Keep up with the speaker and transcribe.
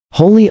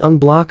Holy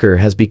Unblocker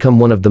has become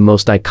one of the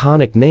most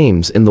iconic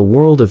names in the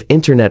world of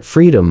internet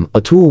freedom, a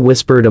tool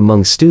whispered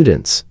among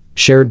students,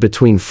 shared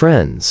between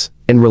friends,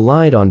 and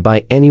relied on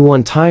by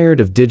anyone tired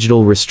of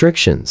digital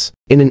restrictions.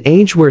 In an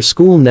age where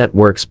school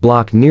networks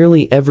block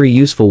nearly every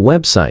useful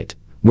website,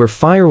 where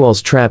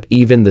firewalls trap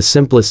even the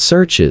simplest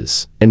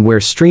searches, and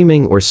where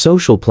streaming or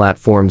social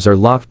platforms are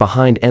locked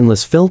behind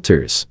endless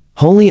filters,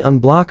 Holy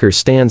Unblocker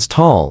stands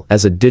tall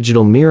as a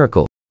digital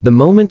miracle. The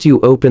moment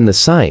you open the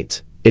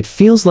site, it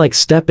feels like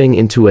stepping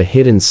into a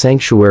hidden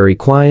sanctuary,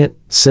 quiet,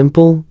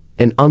 simple,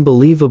 and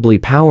unbelievably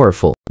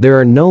powerful. There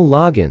are no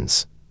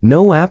logins,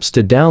 no apps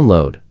to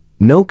download,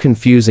 no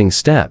confusing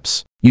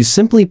steps. You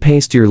simply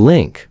paste your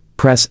link,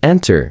 press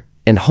enter,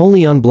 and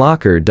Holy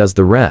Unblocker does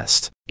the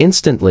rest.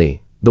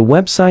 Instantly, the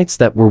websites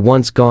that were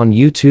once gone,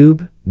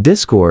 YouTube,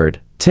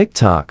 Discord,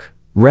 TikTok,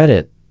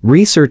 Reddit,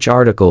 research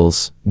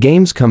articles,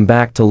 games, come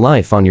back to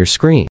life on your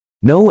screen.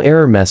 No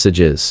error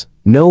messages,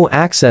 no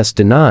access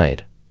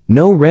denied,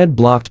 no red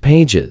blocked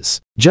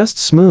pages, just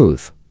smooth,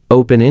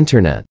 open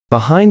internet.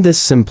 Behind this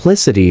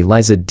simplicity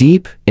lies a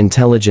deep,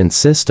 intelligent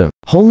system.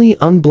 Holy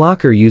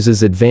Unblocker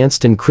uses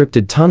advanced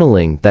encrypted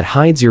tunneling that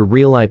hides your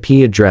real IP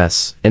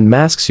address and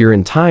masks your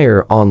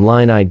entire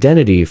online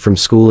identity from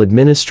school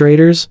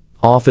administrators,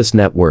 office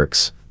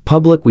networks,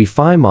 public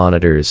Wi-Fi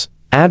monitors,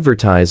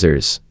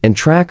 advertisers, and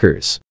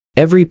trackers.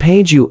 Every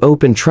page you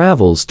open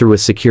travels through a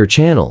secure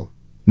channel,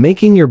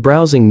 making your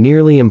browsing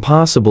nearly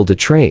impossible to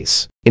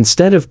trace.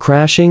 Instead of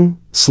crashing,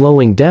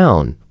 slowing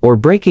down, or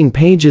breaking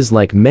pages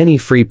like many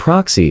free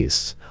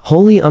proxies,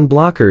 Holy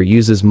Unblocker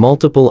uses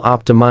multiple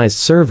optimized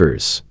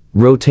servers,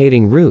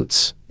 rotating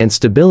routes, and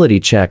stability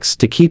checks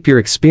to keep your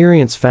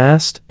experience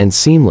fast and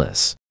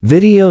seamless.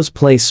 Videos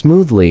play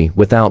smoothly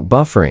without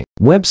buffering.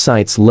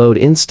 Websites load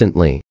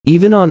instantly.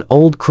 Even on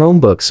old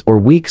Chromebooks or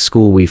weak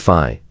school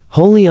Wi-Fi,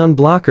 Holy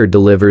Unblocker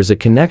delivers a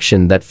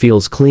connection that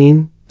feels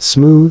clean,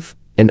 smooth,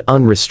 and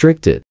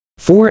unrestricted.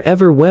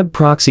 Forever Web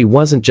Proxy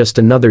wasn't just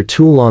another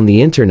tool on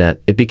the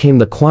internet, it became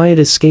the quiet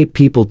escape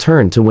people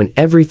turned to when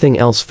everything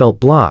else felt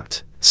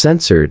blocked,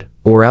 censored,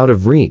 or out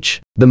of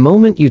reach. The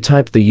moment you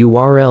typed the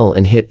URL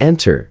and hit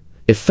enter,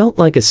 it felt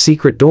like a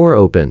secret door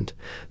opened,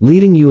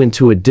 leading you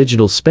into a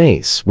digital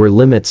space where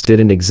limits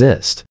didn't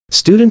exist.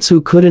 Students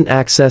who couldn't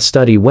access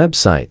study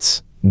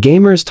websites,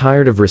 gamers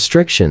tired of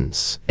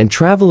restrictions, and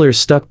travelers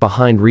stuck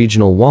behind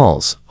regional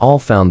walls all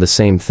found the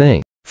same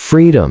thing: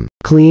 freedom.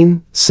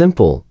 Clean,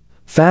 simple,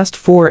 fast.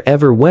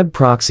 Forever Web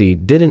Proxy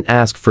didn't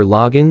ask for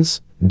logins,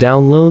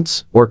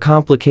 downloads, or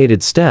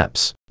complicated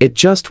steps. It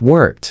just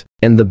worked.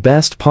 And the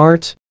best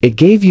part? It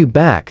gave you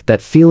back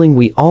that feeling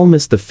we all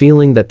miss, the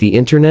feeling that the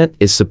internet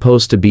is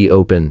supposed to be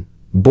open,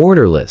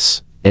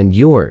 borderless, and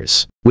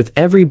yours. With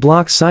every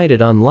block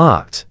cited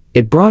unlocked,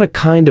 it brought a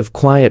kind of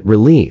quiet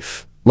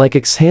relief, like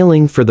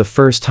exhaling for the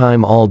first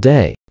time all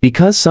day.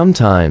 Because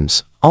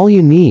sometimes, all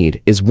you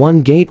need is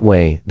one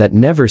gateway that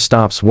never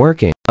stops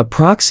working, a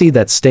proxy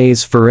that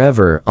stays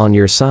forever on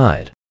your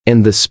side.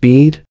 And the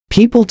speed?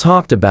 People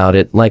talked about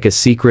it like a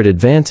secret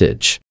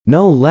advantage.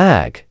 No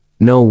lag,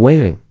 no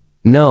waiting,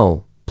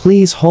 no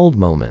please hold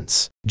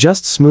moments.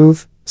 Just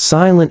smooth,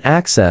 silent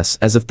access,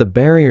 as if the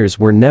barriers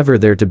were never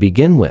there to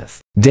begin with.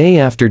 Day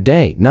after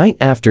day, night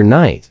after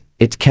night,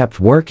 it kept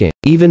working.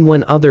 Even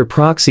when other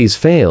proxies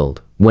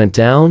failed, went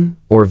down,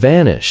 or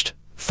vanished,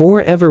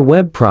 Forever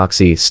Web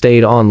Proxy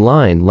stayed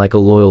online like a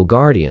loyal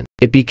guardian.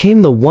 It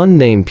became the one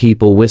name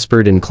people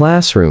whispered in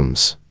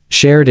classrooms,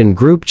 shared in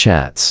group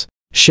chats,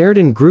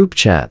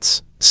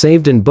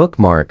 saved in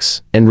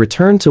bookmarks, and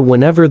returned to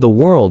whenever the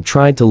world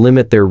tried to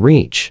limit their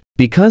reach.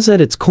 Because at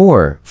its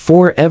core,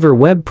 Forever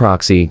Web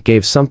Proxy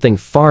gave something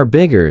far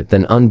bigger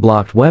than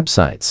unblocked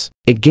websites.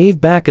 It gave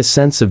back a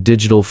sense of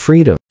digital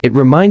freedom. It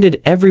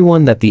reminded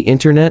everyone that the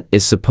internet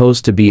is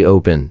supposed to be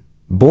open,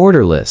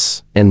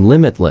 borderless, and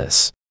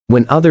limitless.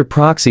 When other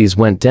proxies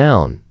went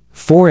down,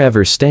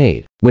 Forever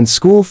stayed. When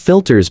school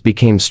filters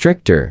became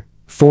stricter,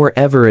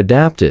 Forever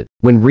adapted.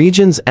 When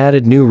regions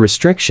added new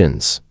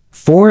restrictions,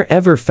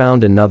 Forever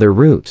found another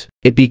route.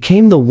 It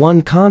became the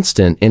one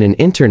constant in an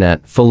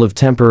internet full of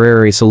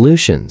temporary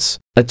solutions.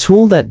 A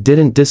tool that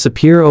didn't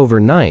disappear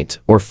overnight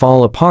or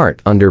fall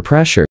apart under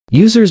pressure.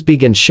 Users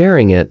began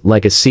sharing it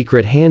like a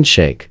secret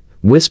handshake,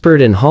 whispered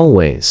in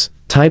hallways,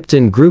 typed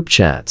in group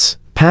chats,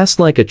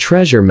 passed like a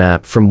treasure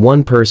map from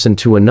one person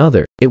to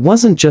another. It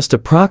wasn't just a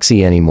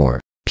proxy anymore.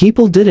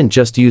 People didn't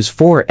just use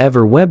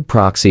Forever Web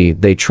Proxy,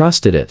 they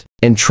trusted it.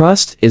 And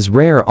trust is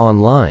rare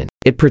online.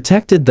 It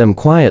protected them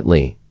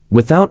quietly,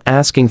 without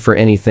asking for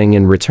anything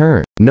in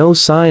return. No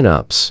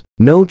sign-ups,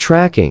 no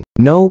tracking,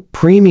 no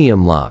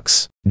premium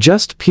locks,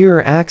 just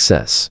pure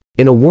access.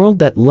 In a world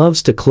that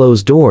loves to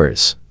close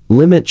doors,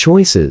 limit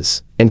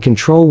choices, and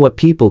control what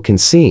people can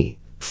see,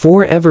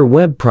 Forever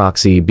Web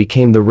Proxy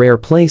became the rare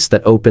place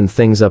that opened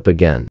things up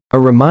again. A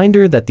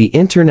reminder that the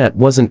internet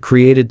wasn't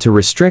created to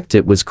restrict,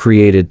 it was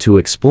created to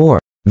explore.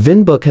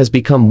 Unblocked has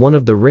become one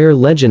of the rare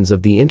legends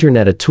of the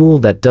internet, a tool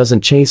that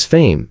doesn't chase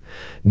fame,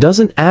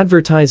 doesn't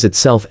advertise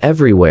itself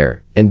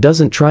everywhere, and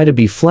doesn't try to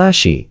be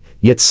flashy.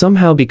 yet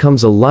somehow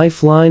becomes a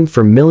lifeline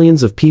for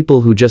millions of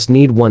people who just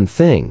need one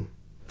thing: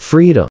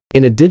 freedom.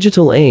 In a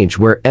digital age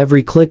where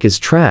every click is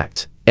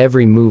tracked,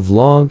 every move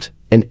logged,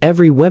 and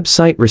every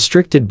website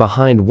restricted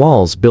behind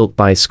walls built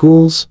by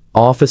schools,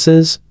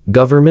 offices,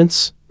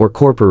 governments, or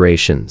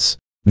corporations,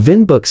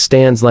 Unblocked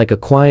stands like a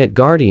quiet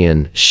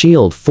guardian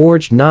shield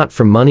forged not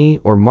from money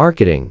or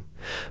marketing,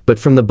 but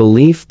from the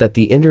belief that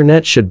the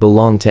internet should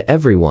belong to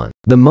everyone.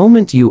 The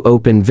moment you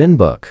open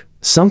Unblocked,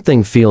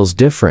 something feels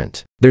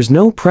different. There's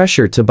no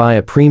pressure to buy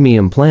a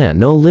premium plan,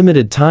 no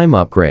limited time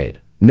upgrade,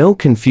 no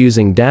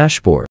confusing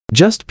dashboard,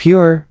 just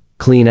pure,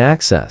 clean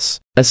access.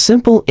 A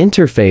simple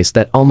interface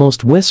that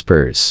almost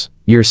whispers,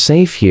 "You're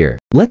safe here.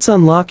 Let's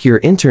unlock your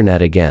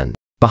internet again."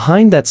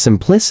 Behind that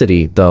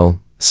simplicity, though,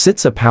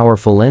 sits a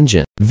powerful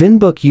engine.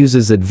 Unblocked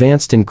uses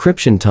advanced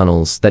encryption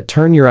tunnels that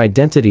turn your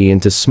identity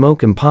into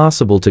smoke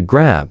impossible to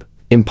grab,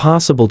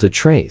 impossible to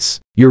trace.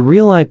 Your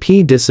real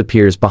IP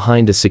disappears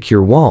behind a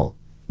secure wall,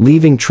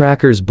 leaving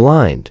trackers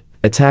blind,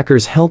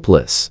 attackers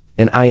helpless,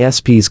 and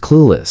ISPs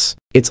clueless.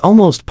 It's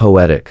almost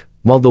poetic.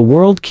 While the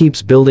world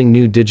keeps building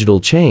new digital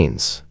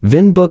chains,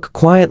 Unblocked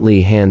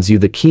quietly hands you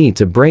the key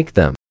to break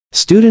them.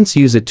 Students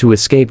use it to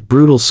escape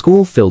brutal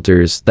school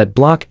filters that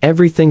block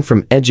everything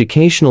from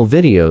educational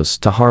videos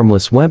to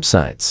harmless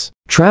websites.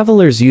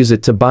 Travelers use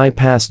it to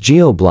bypass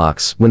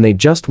geo-blocks when they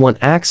just want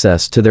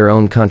access to their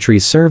own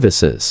country's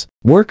services.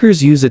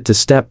 Workers use it to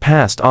step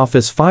past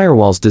office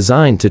firewalls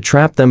designed to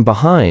trap them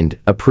behind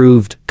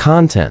approved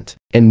content.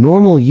 And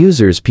normal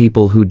users,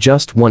 people who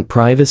just want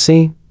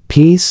privacy,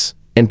 peace,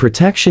 and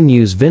protection,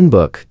 use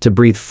Unblocked to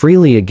breathe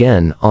freely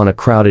again on a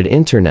crowded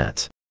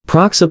internet.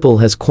 Proxy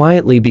has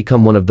quietly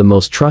become one of the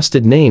most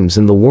trusted names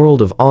in the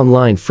world of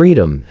online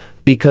freedom,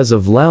 because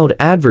of loud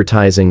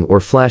advertising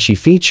or flashy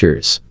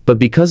features, but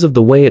because of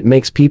the way it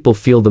makes people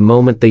feel the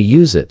moment they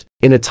use it.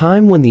 In a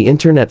time when the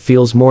internet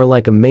feels more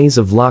like a maze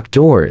of locked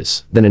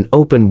doors than an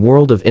open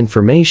world of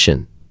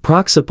information,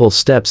 Proxy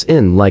steps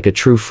in like a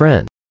true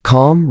friend,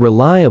 calm,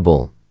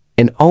 reliable,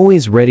 and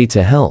always ready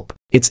to help.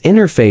 Its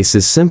interface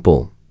is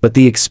simple, but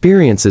the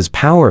experience is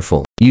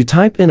powerful. You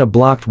type in a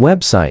blocked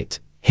website,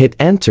 hit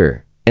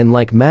enter, and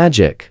like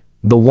magic,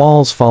 the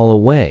walls fall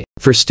away.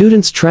 For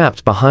students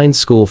trapped behind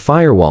school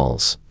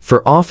firewalls,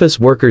 for office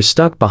workers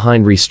stuck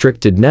behind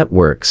restricted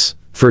networks,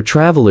 for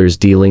travelers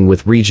dealing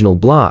with regional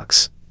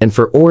blocks, and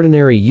for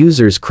ordinary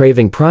users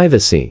craving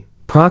privacy,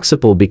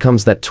 Proxy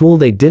becomes that tool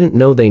they didn't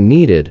know they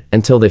needed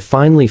until they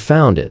finally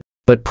found it.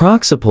 But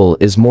Proxy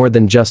is more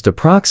than just a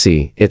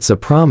proxy, it's a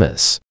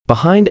promise.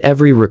 Behind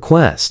every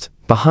request,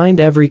 behind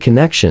every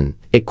connection,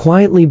 it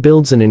quietly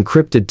builds an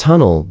encrypted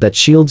tunnel that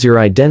shields your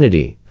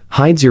identity,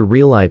 hides your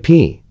real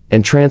IP,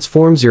 and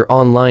transforms your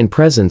online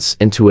presence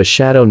into a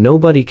shadow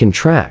nobody can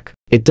track.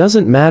 It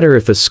doesn't matter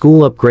if a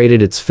school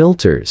upgraded its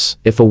filters,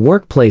 if a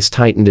workplace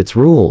tightened its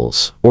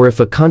rules, or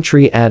if a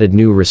country added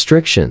new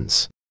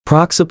restrictions.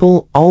 Proxy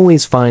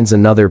always finds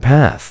another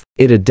path.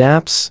 It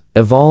adapts,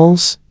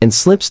 evolves, and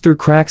slips through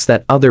cracks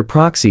that other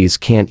proxies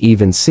can't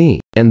even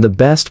see. And the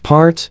best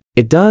part?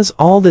 It does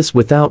all this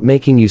without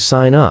making you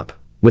sign up,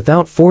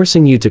 without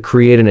forcing you to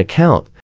create an account,